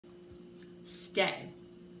Stay.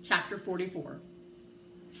 Chapter 44.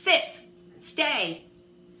 Sit. Stay.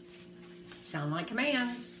 Sound like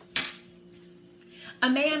commands. A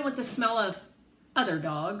man with the smell of other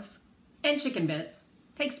dogs and chicken bits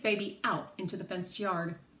takes baby out into the fenced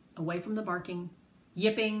yard, away from the barking,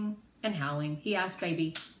 yipping, and howling. He asks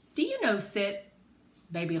baby, "Do you know sit?"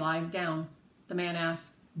 Baby lies down. The man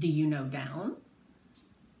asks, "Do you know down?"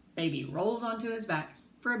 Baby rolls onto his back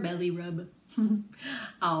for a belly rub.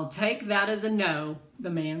 "I'll take that as a no," the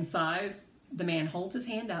man sighs. The man holds his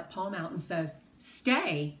hand up, palm out, and says,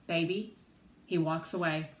 "Stay, baby." He walks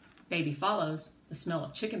away. Baby follows, the smell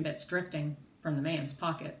of chicken bits drifting from the man's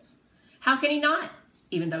pockets. How can he not,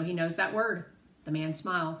 even though he knows that word? The man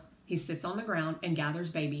smiles. He sits on the ground and gathers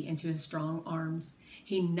baby into his strong arms.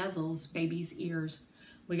 He nuzzles baby's ears.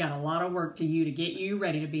 "We got a lot of work to do to get you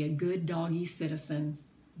ready to be a good doggy citizen."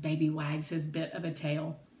 Baby wags his bit of a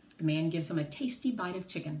tail. The man gives him a tasty bite of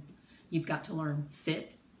chicken. "You've got to learn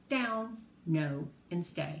sit, down, no, and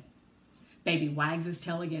stay." Baby wags his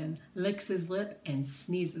tail again, licks his lip, and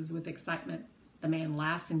sneezes with excitement. The man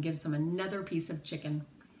laughs and gives him another piece of chicken.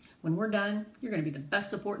 "When we're done, you're going to be the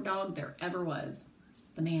best support dog there ever was."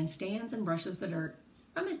 The man stands and brushes the dirt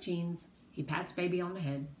from his jeans. He pats baby on the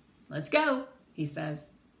head. "Let's go," he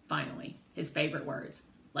says. Finally, his favorite words.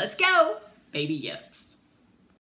 "Let's go." Baby yips.